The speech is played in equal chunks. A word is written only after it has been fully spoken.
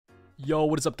Yo,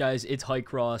 what is up guys, it's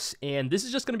Highcross, and this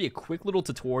is just going to be a quick little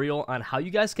tutorial on how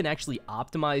you guys can actually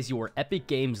optimize your Epic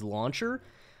Games launcher.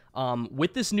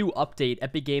 With this new update,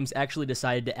 Epic Games actually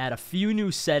decided to add a few new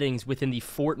settings within the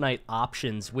Fortnite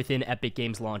options within Epic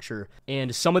Games Launcher,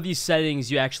 and some of these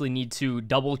settings you actually need to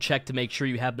double check to make sure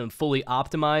you have them fully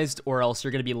optimized, or else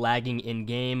you're going to be lagging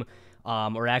in-game,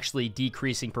 or actually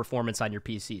decreasing performance on your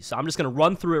PC. So I'm just going to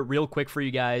run through it real quick for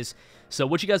you guys. So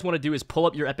what you guys want to do is pull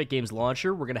up your Epic Games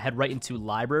Launcher. We're going to head right into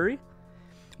Library.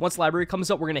 Once Library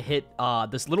comes up, we're going to hit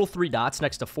this little three dots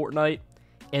next to Fortnite.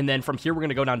 And then from here, we're going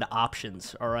to go down to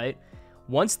Options, all right?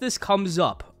 Once this comes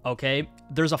up, okay,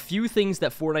 there's a few things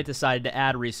that Fortnite decided to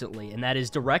add recently, and that is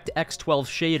DirectX 12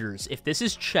 shaders. If this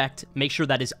is checked, make sure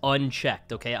that is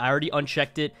unchecked, okay? I already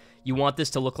unchecked it. You want this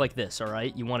to look like this, all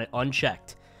right? You want it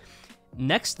unchecked.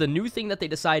 Next, the new thing that they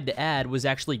decided to add was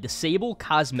actually disable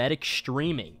cosmetic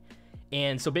streaming.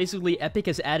 And so basically, Epic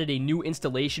has added a new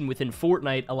installation within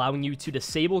Fortnite allowing you to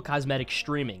disable cosmetic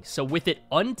streaming. So with it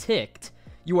unticked,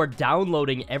 you are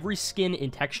downloading every skin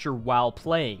and texture while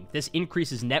playing. This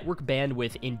increases network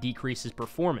bandwidth and decreases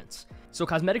performance. So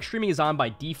cosmetic streaming is on by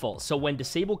default, so when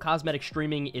disable cosmetic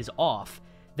streaming is off,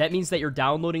 that means that you're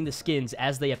downloading the skins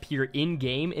as they appear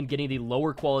in-game and getting the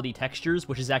lower quality textures,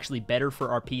 which is actually better for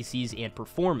our PCs and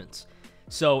performance.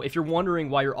 So if you're wondering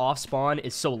why your off-spawn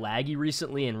is so laggy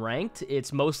recently in Ranked,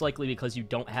 it's most likely because you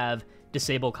don't have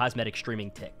disable cosmetic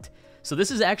streaming ticked. So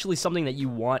this is actually something that you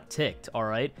want ticked,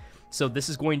 alright? So this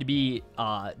is going to be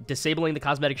disabling the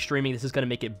cosmetic streaming. This is going to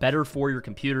make it better for your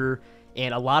computer.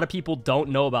 And a lot of people don't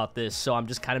know about this, so I'm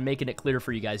just kind of making it clear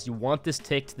for you guys. You want this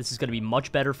ticked. This is going to be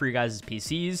much better for your guys'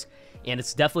 PCs, and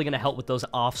it's definitely going to help with those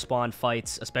off-spawn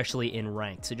fights, especially in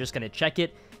Ranked. So just going to check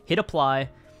it, hit apply,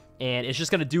 and it's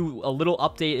just going to do a little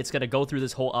update. It's going to go through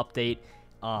this whole update,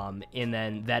 and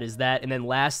then that is that. And then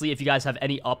lastly, if you guys have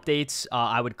any updates,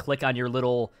 I would click on your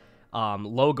little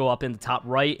logo up in the top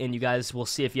right, and you guys will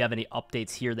see if you have any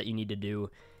updates here that you need to do.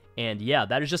 And yeah,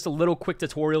 that is just a little quick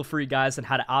tutorial for you guys on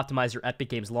how to optimize your Epic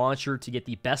Games Launcher to get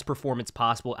the best performance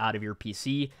possible out of your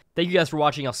PC. Thank you guys for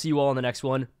watching. I'll see you all in the next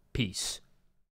one. Peace.